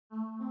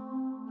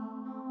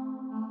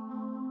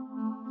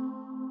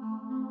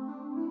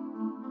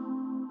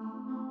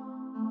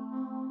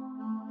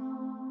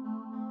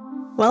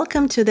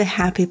Welcome to the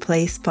Happy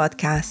Place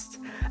podcast.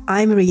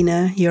 I'm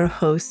Rena, your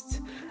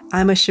host.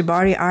 I'm a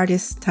Shibari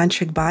artist,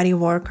 tantric body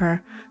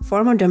worker,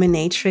 former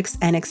dominatrix,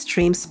 and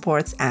extreme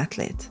sports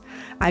athlete.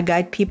 I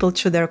guide people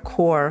to their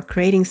core,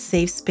 creating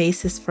safe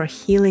spaces for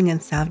healing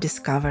and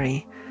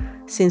self-discovery.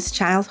 Since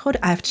childhood,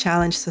 I've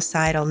challenged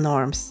societal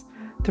norms.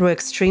 Through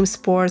extreme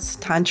sports,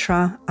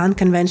 tantra,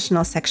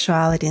 unconventional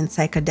sexuality, and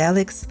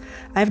psychedelics,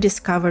 I've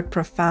discovered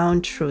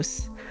profound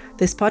truths.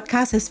 This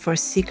podcast is for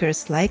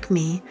seekers like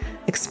me,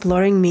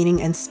 exploring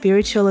meaning and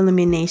spiritual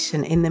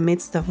illumination in the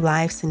midst of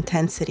life's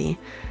intensity.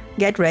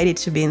 Get ready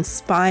to be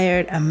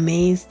inspired,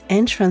 amazed,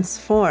 and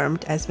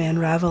transformed as we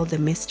unravel the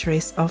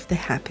mysteries of the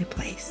happy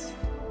place.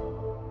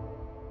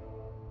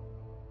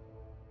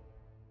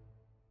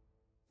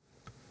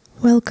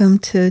 Welcome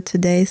to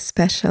today's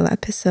special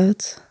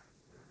episode,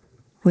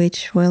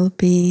 which will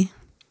be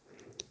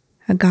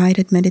a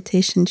guided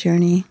meditation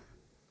journey.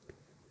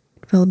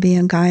 It will be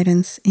a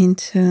guidance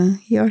into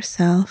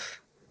yourself,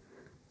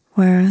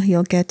 where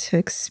you'll get to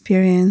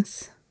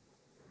experience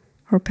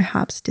or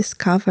perhaps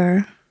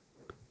discover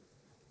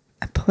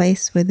a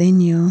place within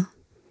you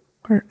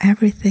where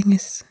everything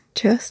is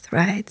just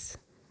right,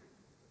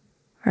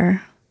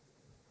 where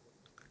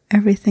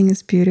everything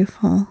is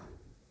beautiful,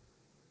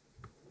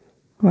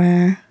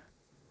 where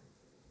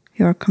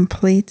you're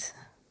complete,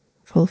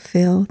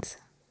 fulfilled,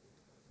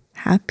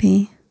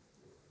 happy,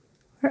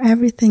 where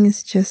everything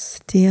is just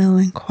still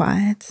and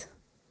quiet.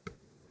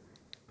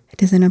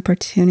 It is an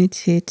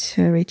opportunity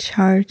to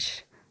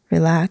recharge,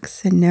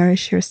 relax, and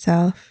nourish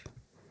yourself.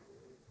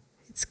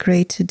 It's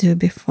great to do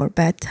before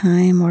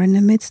bedtime or in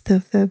the midst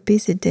of a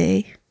busy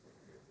day.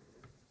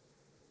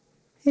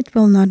 It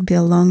will not be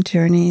a long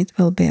journey. It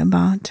will be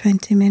about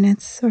 20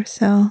 minutes or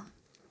so.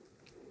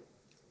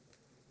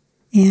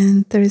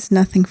 And there is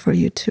nothing for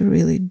you to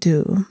really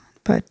do,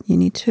 but you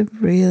need to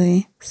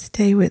really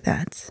stay with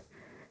that.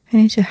 You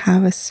need to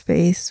have a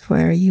space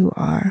where you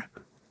are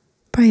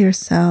by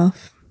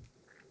yourself,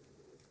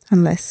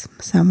 unless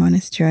someone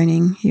is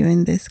joining you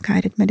in this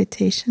guided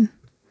meditation.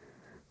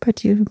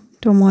 But you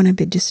don't want to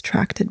be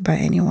distracted by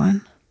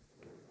anyone.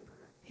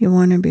 You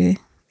want to be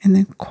in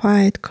a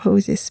quiet,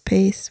 cozy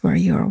space where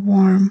you're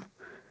warm,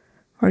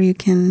 where you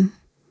can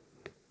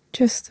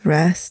just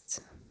rest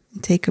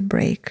and take a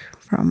break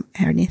from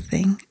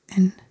anything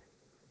and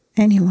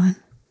anyone.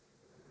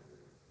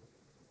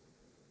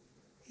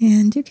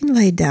 And you can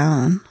lay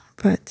down,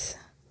 but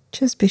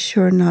just be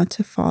sure not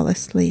to fall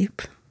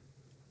asleep.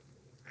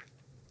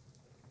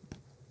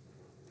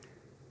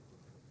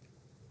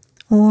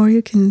 Or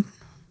you can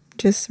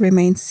just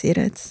remain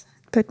seated,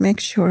 but make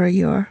sure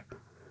you're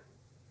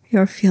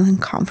feeling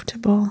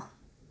comfortable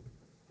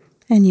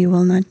and you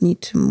will not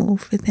need to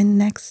move within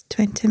the next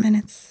 20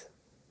 minutes.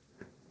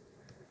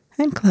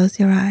 And close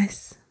your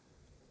eyes.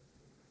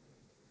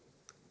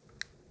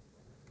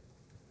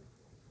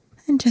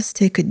 And just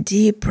take a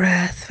deep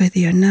breath with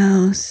your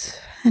nose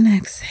and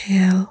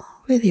exhale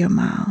with your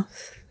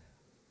mouth.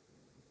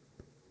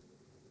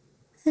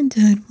 And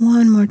do it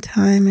one more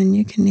time, and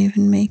you can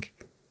even make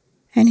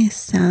any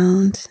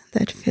sound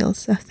that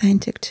feels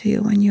authentic to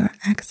you when you're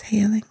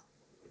exhaling.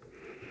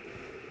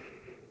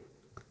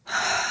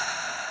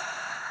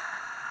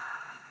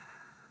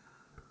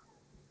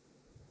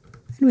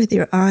 And with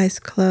your eyes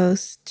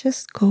closed,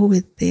 just go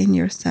within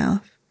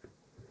yourself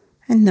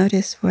and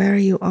notice where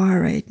you are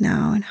right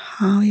now and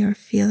how you're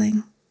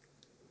feeling.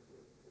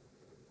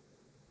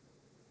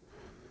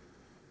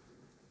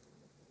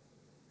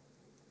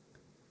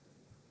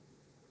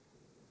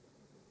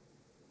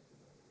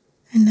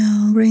 And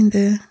now bring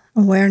the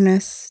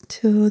awareness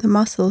to the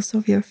muscles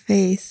of your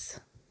face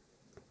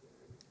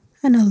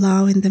and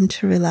allowing them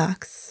to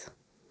relax.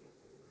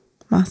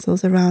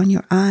 Muscles around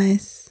your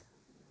eyes,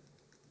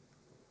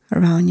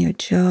 around your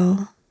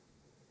jaw,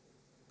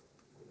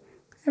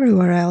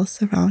 everywhere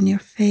else around your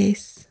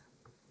face,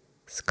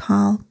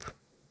 scalp,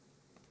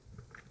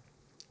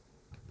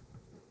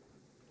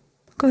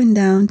 going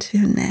down to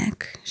your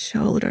neck,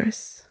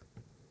 shoulders.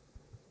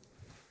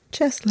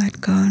 Just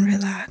let go and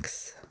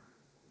relax.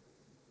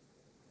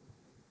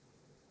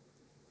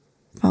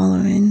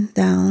 Following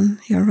down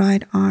your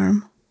right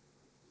arm,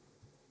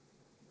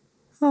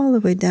 all the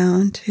way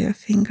down to your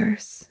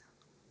fingers.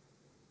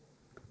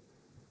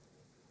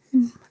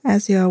 And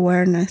as your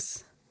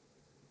awareness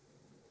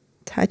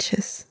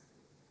touches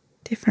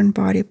different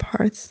body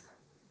parts,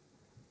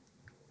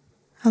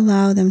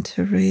 allow them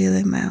to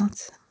really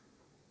melt.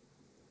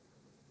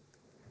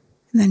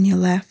 And then your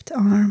left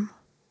arm,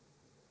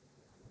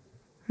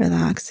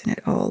 relaxing it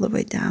all the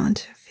way down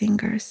to your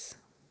fingers.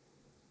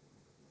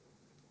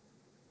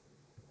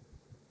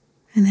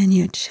 And then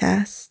your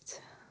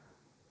chest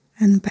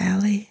and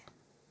belly.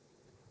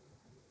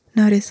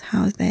 Notice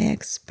how they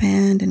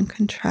expand and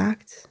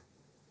contract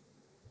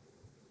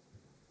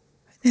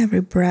with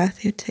every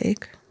breath you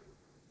take.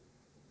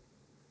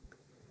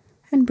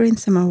 And bring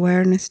some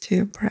awareness to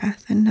your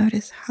breath and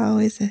notice how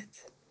is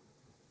it.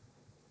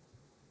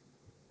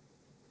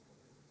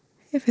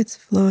 If it's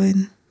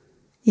flowing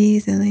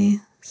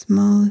easily,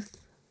 smooth,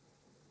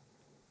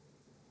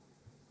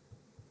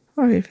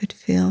 or if it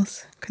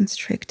feels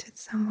constricted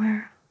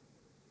somewhere.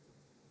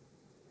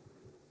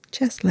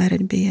 Just let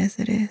it be as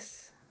it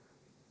is.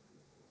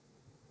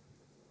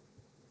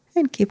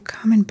 And keep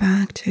coming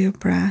back to your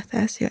breath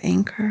as your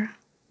anchor,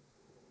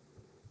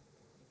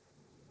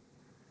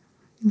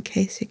 in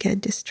case you get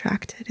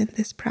distracted in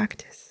this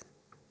practice.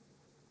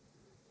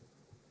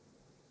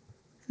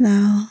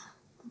 Now,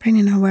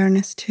 bringing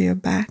awareness to your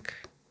back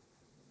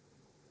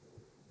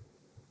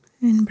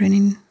and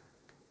bringing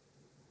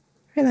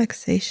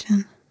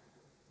relaxation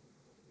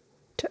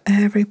to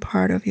every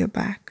part of your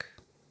back.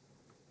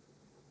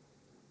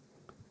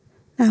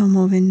 Now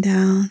moving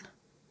down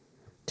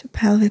to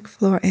pelvic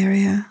floor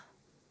area,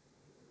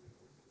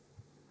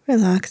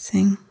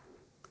 relaxing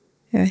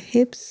your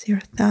hips, your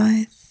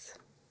thighs,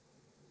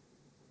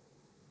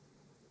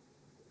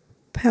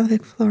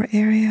 pelvic floor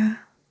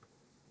area,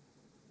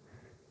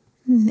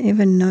 and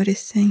even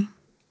noticing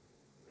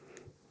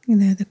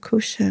either the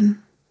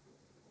cushion,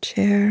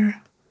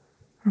 chair,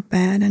 or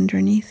bed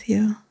underneath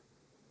you.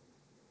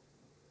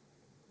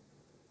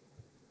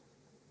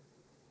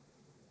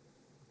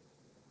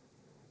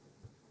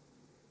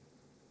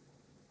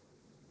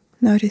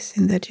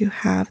 Noticing that you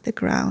have the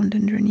ground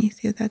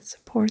underneath you that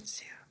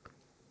supports you.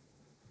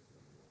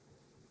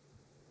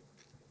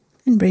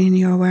 And bringing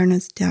your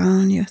awareness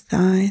down your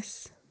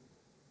thighs,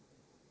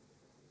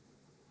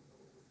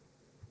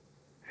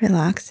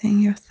 relaxing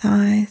your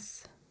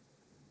thighs,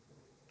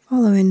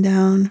 following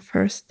down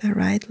first the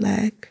right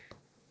leg,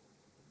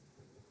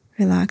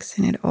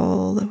 relaxing it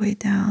all the way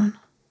down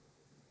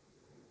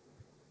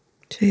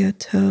to your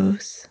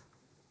toes.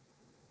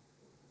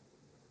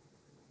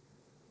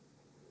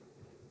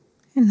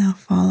 And now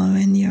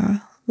following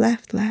your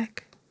left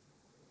leg.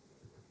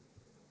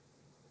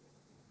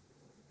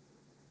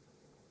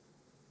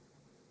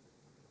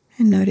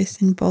 And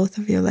noticing both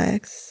of your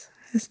legs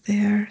as they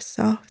are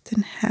soft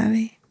and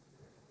heavy.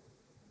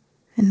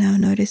 And now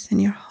noticing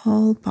your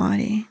whole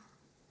body.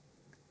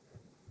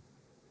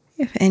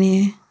 If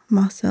any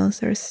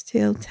muscles are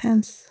still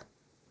tense,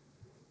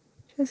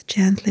 just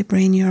gently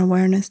bring your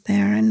awareness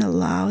there and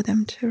allow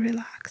them to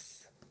relax.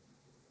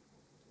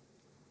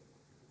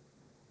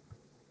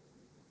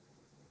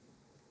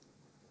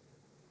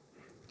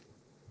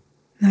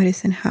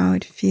 Noticing how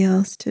it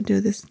feels to do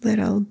this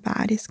little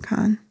body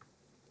scan.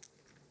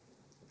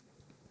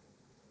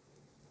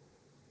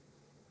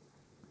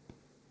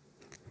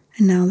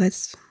 And now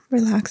let's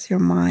relax your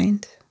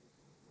mind.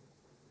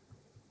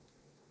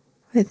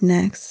 With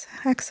next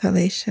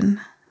exhalation,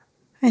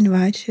 I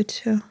invite you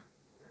to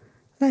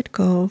let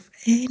go of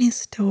any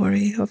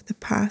story of the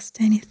past,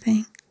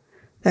 anything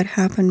that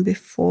happened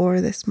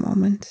before this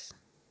moment.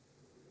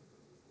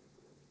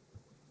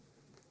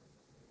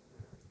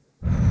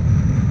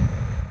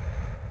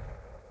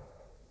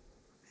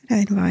 And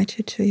I invite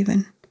you to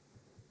even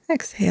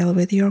exhale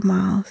with your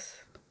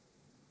mouth.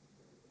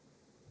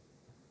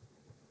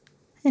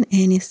 And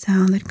any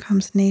sound that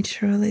comes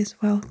naturally is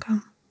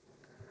welcome.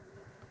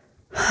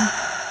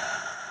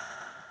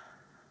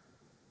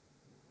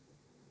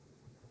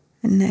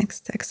 And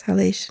next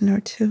exhalation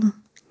or two,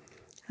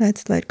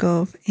 let's let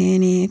go of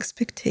any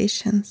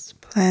expectations,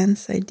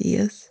 plans,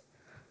 ideas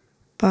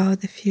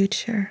about the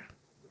future.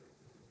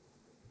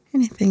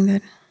 Anything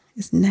that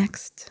is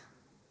next.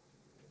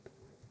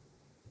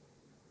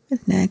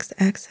 With next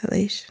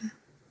exhalation,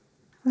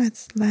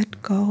 let's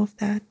let go of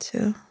that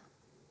too.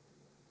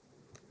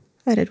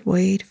 Let it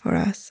wait for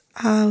us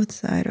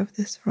outside of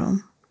this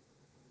room.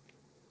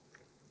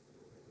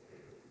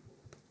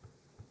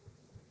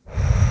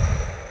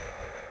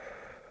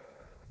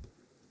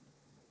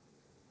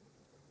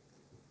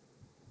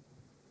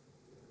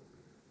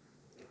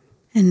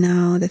 And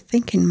now the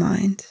thinking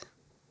mind.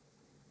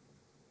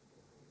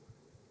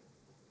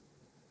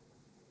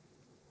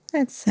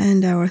 Let's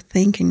send our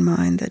thinking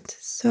mind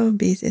that's so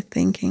busy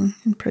thinking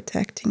and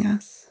protecting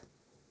us.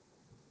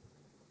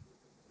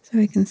 So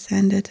we can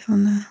send it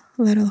on a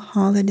little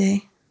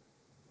holiday,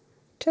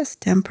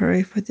 just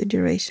temporary for the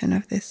duration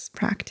of this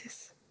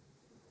practice.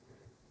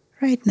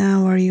 Right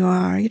now where you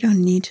are, you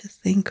don't need to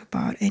think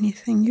about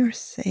anything. You're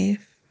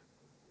safe.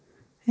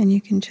 And you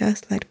can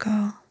just let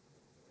go.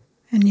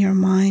 And your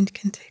mind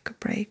can take a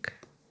break.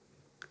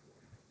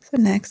 So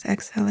next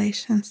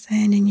exhalation,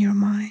 sending your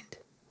mind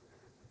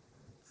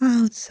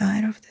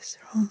outside of this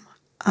room,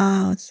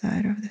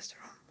 outside of this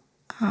room,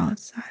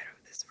 outside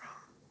of this room.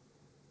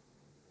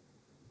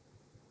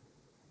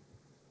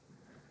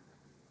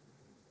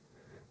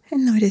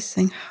 And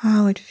noticing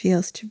how it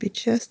feels to be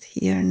just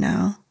here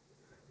now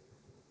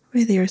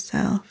with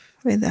yourself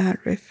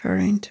without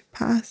referring to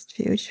past,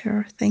 future,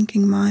 or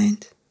thinking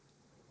mind.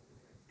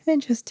 And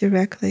just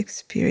directly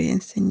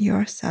experiencing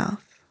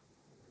yourself.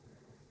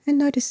 And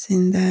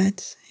noticing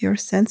that your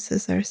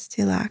senses are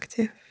still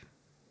active.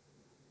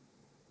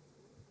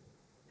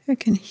 You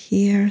can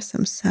hear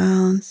some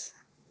sounds,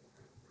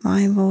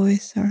 my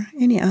voice or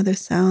any other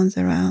sounds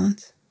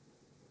around.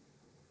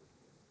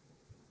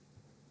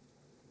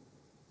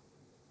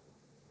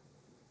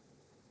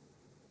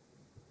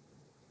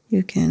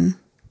 You can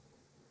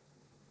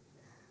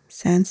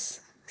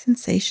sense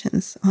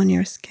sensations on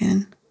your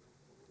skin,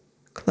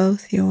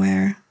 clothes you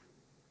wear,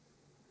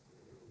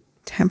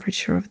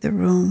 temperature of the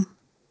room.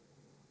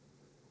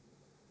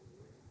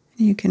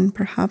 You can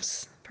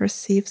perhaps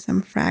perceive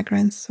some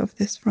fragrance of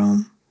this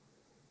room.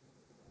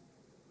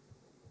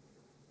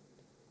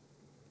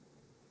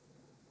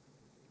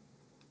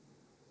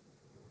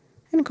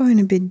 And going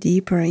a bit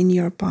deeper in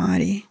your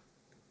body,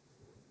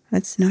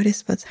 let's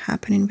notice what's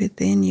happening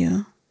within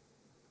you.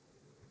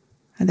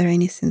 Are there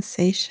any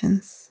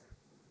sensations,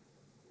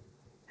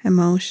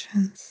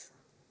 emotions,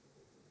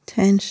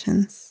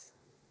 tensions,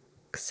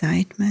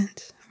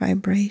 excitement,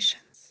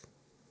 vibrations?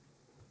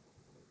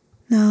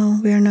 No,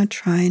 we are not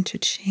trying to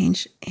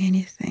change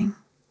anything.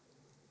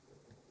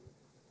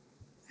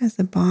 As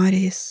the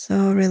body is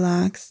so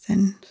relaxed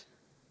and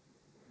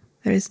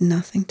there is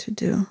nothing to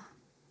do.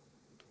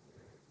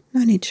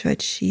 No need to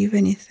achieve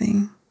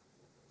anything.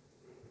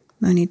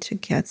 No need to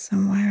get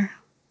somewhere.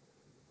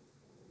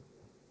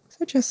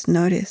 So just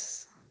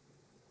notice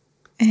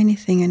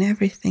anything and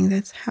everything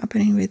that's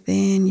happening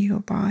within your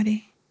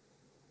body.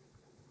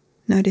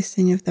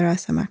 Noticing if there are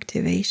some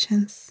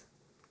activations.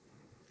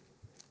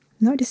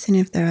 Noticing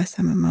if there are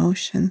some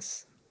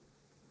emotions.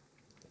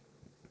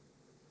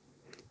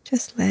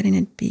 Just letting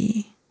it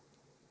be.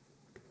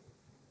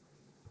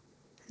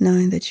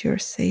 Knowing that you're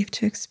safe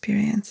to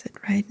experience it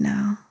right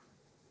now.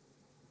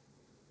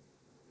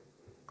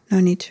 No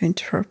need to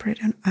interpret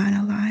and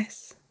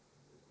analyze.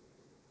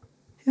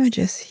 You're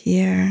just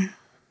here,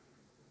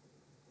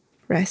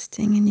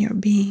 resting in your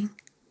being,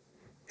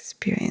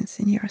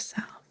 experiencing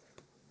yourself.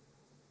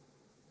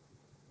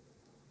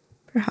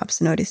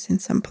 Perhaps noticing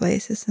some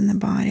places in the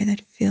body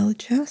that feel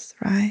just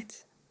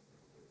right.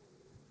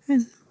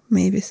 And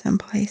maybe some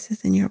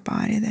places in your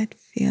body that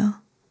feel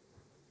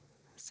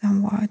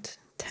somewhat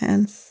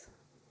tense,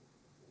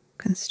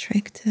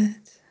 constricted,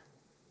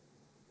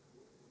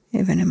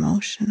 even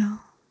emotional.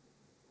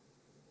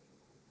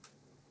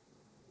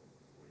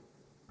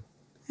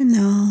 And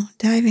now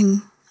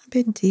diving a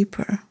bit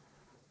deeper,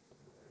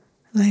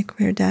 like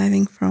we're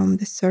diving from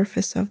the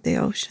surface of the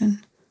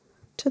ocean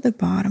to the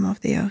bottom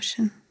of the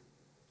ocean.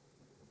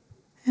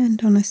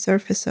 And on the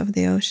surface of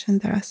the ocean,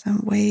 there are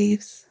some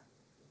waves.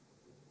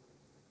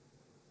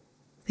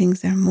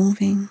 Things are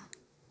moving.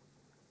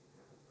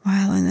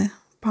 While on the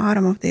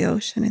bottom of the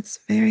ocean, it's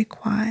very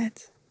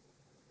quiet.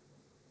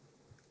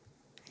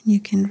 And you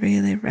can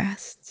really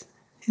rest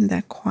in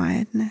that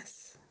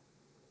quietness.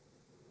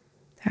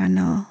 There are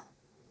no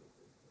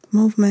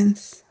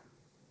movements.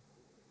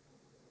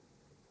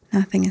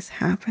 Nothing is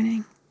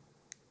happening.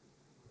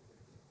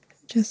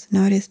 Just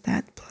notice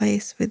that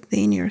place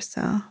within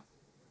yourself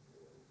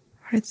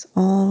where it's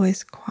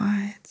always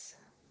quiet.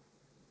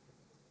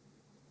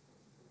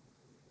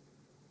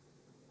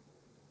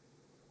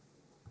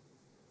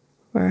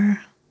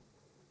 Where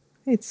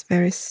it's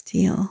very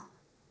still.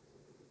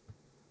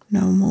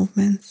 No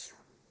movements.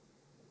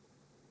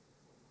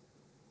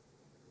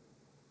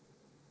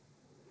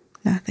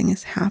 Nothing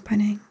is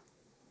happening.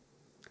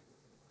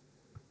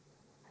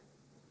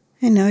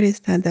 And notice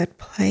that that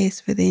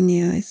place within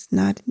you is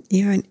not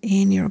even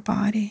in your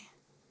body.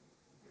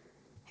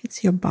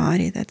 It's your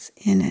body that's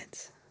in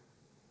it.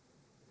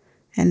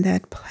 And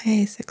that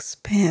place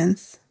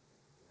expands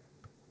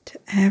to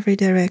every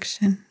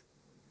direction,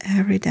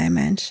 every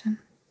dimension.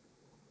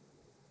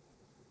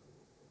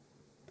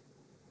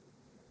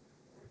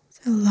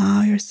 So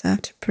allow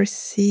yourself to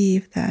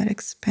perceive that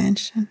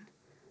expansion,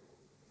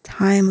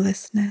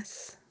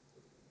 timelessness,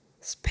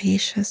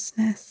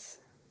 spaciousness.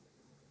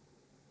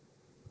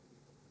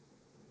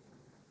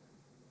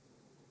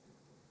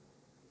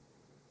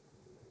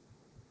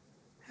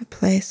 A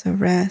place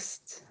of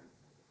rest,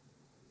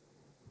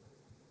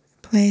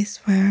 a place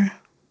where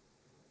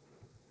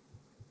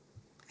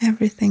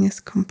everything is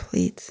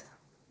complete,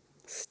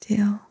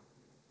 still.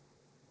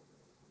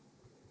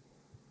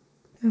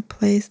 A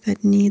place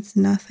that needs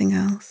nothing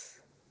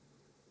else.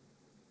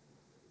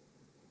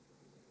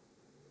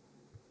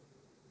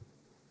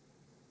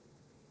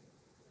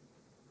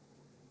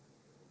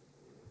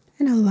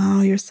 And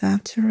allow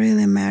yourself to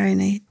really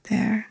marinate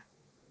there.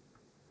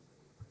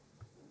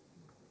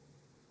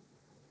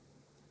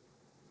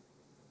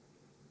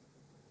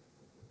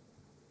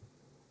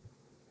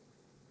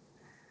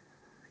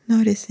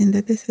 Noticing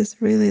that this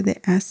is really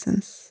the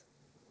essence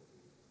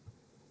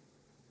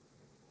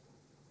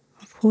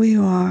of who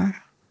you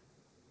are.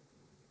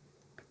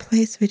 A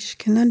place which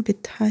cannot be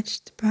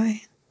touched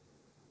by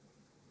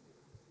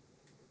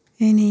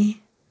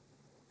any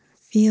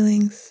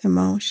feelings,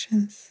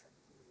 emotions,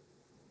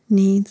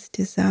 needs,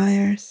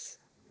 desires,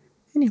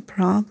 any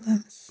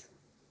problems.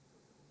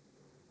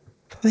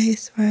 A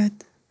place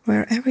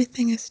where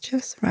everything is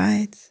just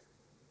right.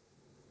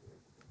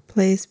 A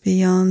place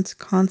beyond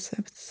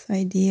concepts,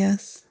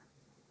 ideas.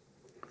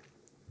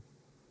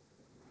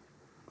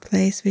 A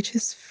place which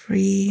is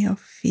free of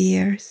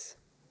fears.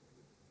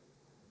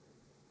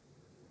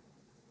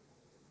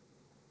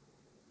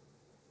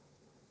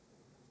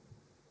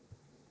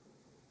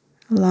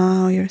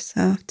 Allow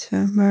yourself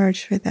to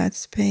merge with that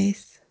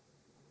space.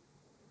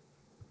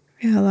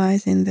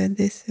 realizing that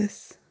this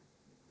is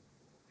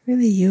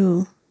really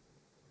you.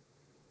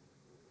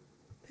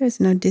 There's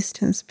no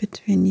distance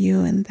between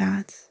you and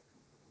that.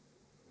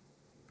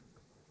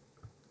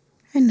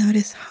 And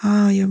notice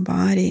how your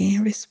body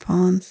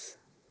responds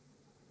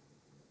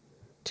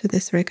to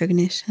this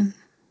recognition.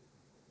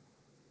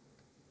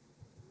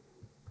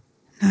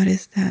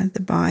 Notice that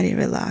the body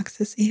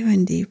relaxes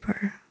even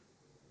deeper.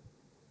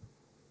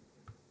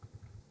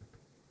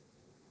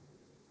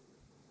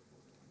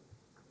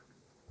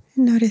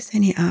 And notice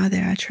any other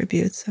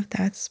attributes of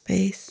that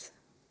space.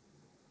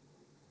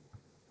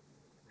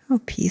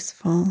 How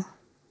peaceful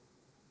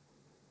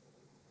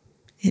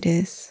it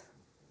is.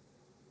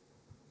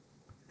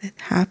 That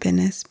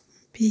happiness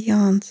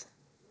beyond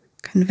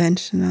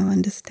conventional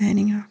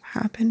understanding of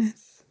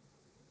happiness.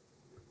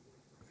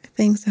 Where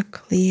things are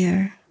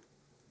clear.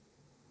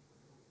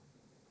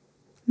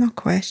 No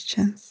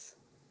questions.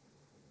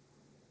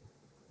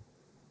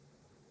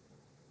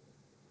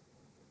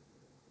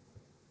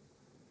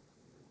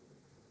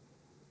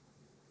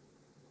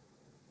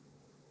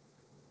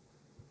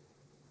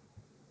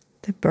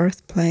 The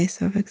birthplace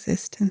of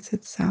existence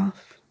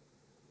itself.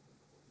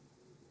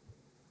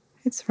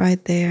 It's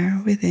right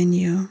there within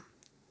you.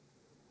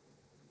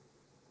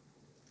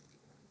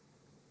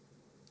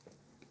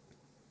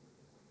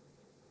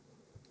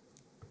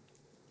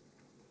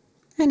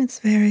 And it's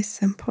very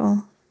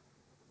simple.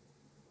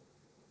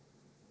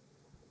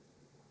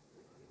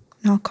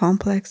 No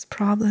complex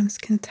problems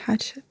can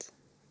touch it.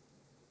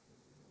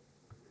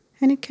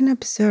 And it can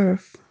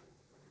observe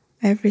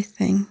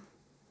everything.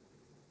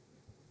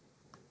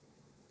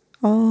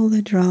 All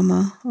the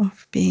drama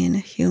of being a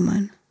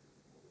human.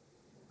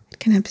 It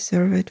can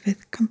observe it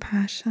with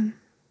compassion.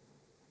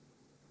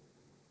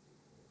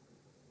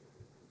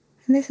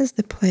 And this is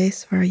the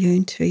place where your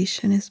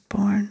intuition is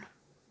born,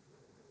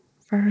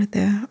 where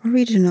the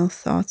original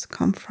thoughts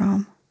come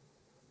from.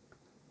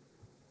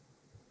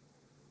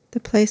 The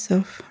place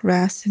of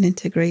rest and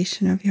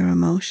integration of your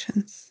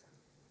emotions.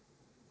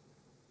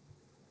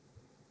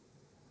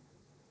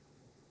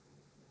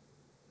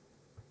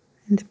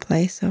 And the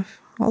place of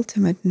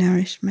ultimate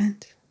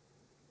nourishment.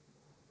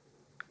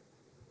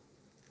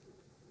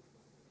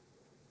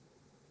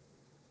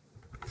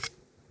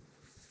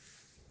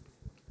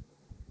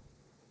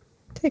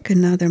 Take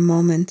another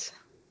moment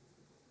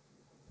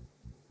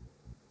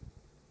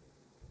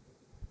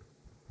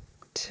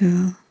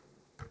to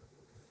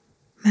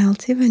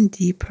melt even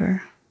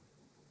deeper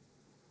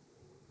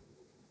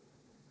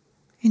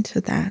into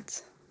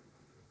that,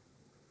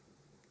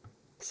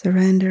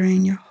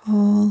 surrendering your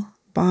whole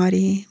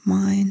body,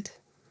 mind,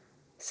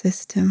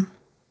 system,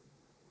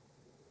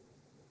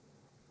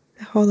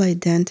 the whole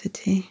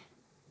identity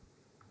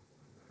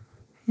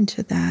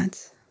into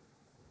that,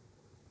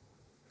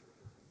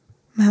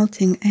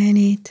 melting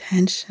any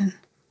tension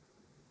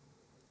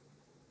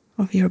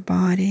of your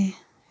body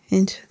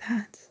into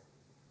that,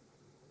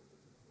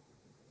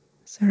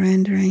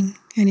 surrendering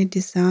any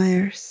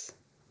desires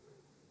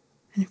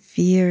and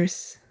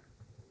fears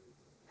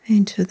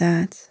into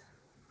that,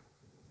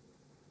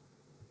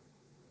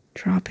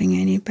 dropping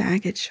any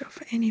baggage of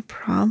any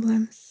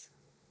problems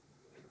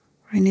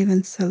or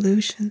even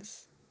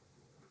solutions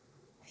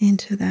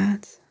into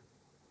that,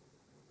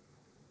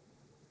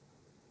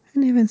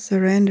 and even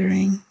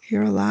surrendering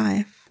your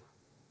life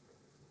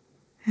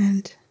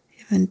and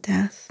even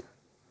death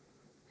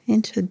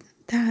into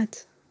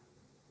that,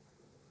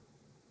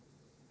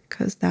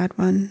 because that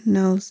one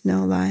knows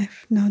no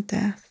life, no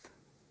death.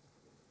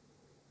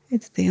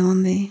 It's the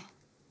only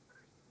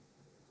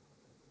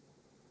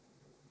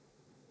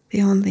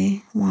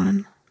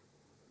one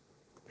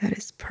that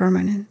is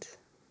permanent,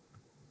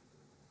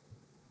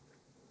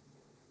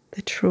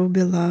 the true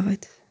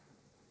beloved,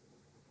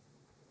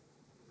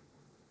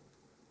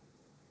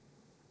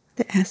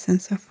 the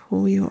essence of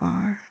who you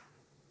are.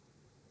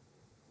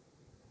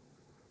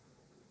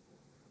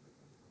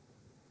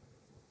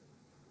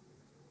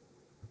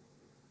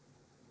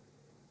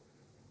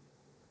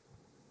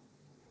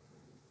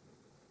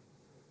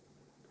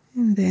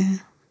 And the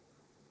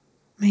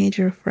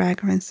major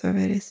fragrance of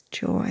it is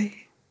joy.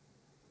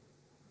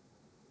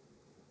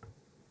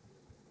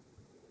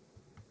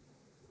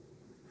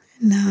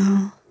 And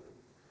now,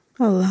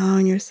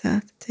 allowing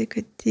yourself to take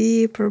a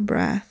deeper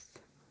breath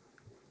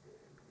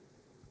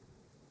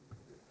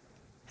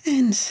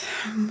and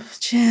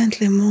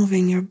gently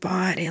moving your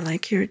body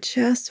like you're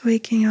just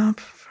waking up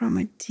from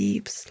a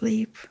deep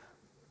sleep.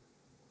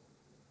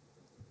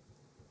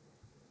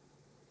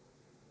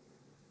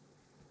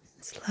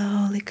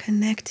 Slowly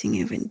connecting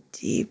even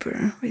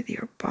deeper with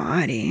your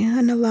body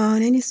and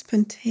allowing any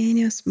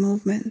spontaneous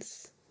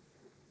movements.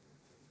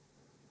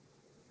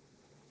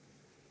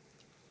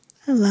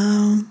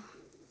 Allow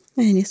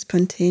any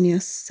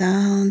spontaneous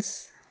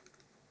sounds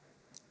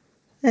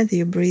as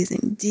you're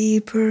breathing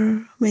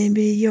deeper,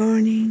 maybe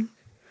yawning,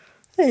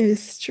 maybe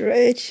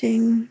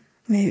stretching,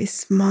 maybe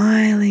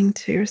smiling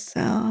to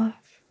yourself.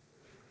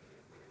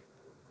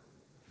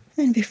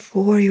 And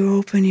before you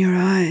open your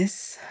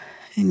eyes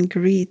and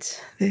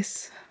greet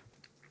this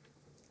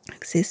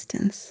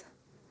existence,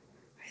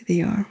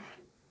 your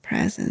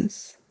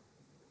presence.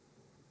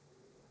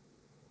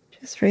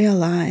 Just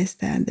realize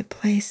that the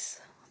place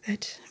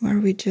where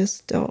we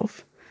just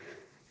dove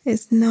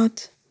is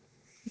not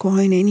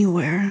going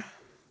anywhere.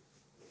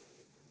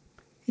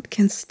 It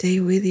can stay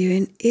with you,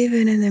 and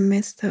even in the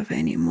midst of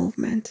any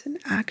movement and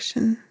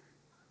action,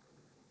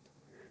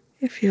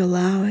 if you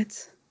allow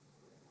it,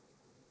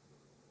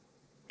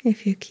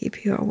 if you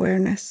keep your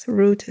awareness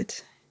rooted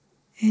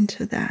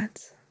into that.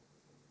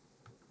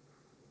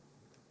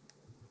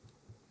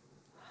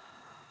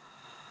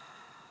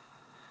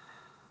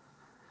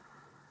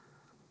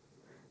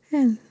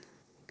 And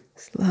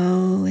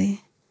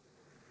slowly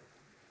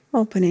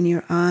opening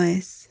your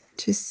eyes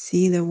to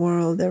see the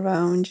world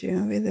around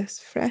you with those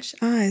fresh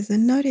eyes,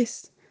 and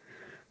notice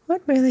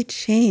what really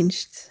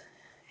changed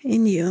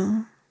in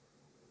you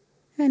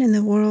and in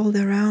the world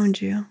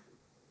around you.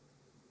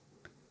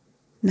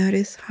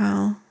 Notice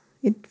how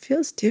it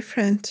feels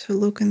different to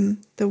look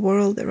in the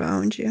world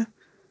around you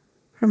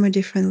from a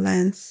different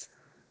lens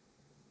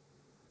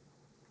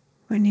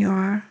when you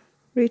are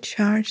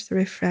recharged,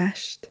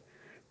 refreshed,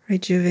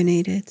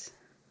 rejuvenated.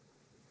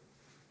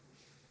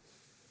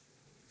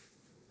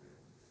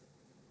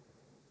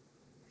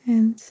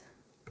 And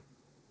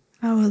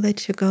I will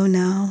let you go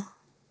now.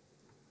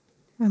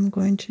 I'm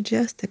going to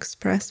just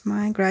express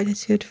my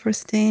gratitude for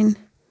staying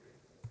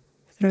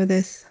through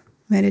this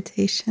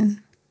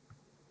meditation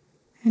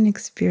and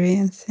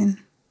experiencing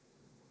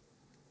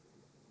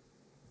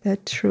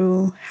that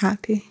true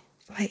happy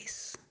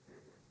place,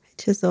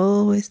 which is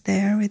always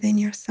there within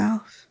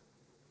yourself.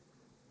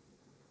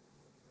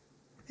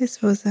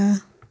 This was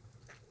a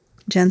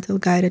gentle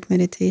guided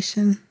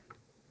meditation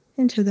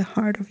into the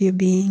heart of your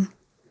being,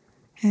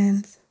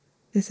 and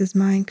this is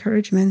my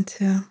encouragement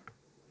to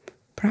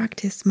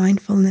practice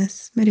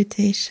mindfulness,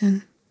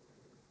 meditation,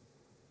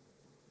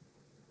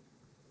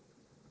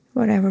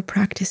 whatever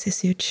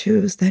practices you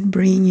choose that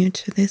bring you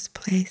to this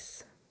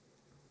place.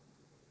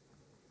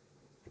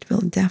 It will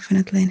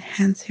definitely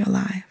enhance your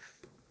life.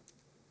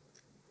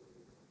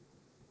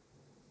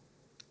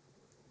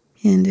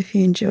 And if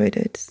you enjoyed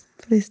it,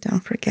 please don't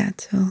forget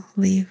to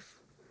leave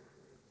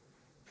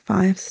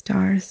 5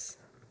 stars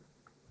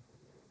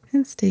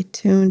and stay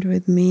tuned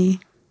with me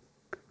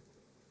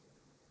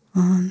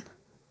on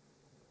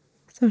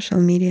social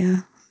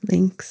media.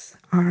 Links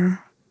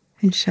are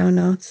in show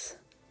notes.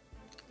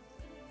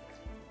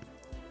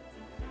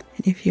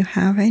 And if you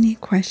have any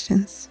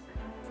questions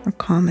or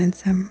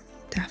comments, I'm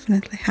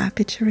definitely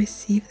happy to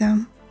receive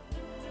them.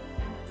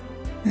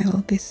 I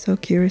will be so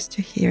curious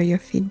to hear your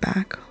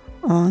feedback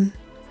on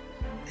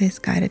this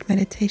guided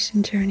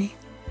meditation journey.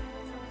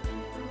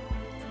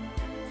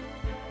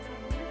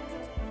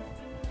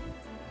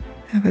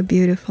 Have a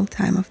beautiful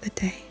time of the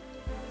day.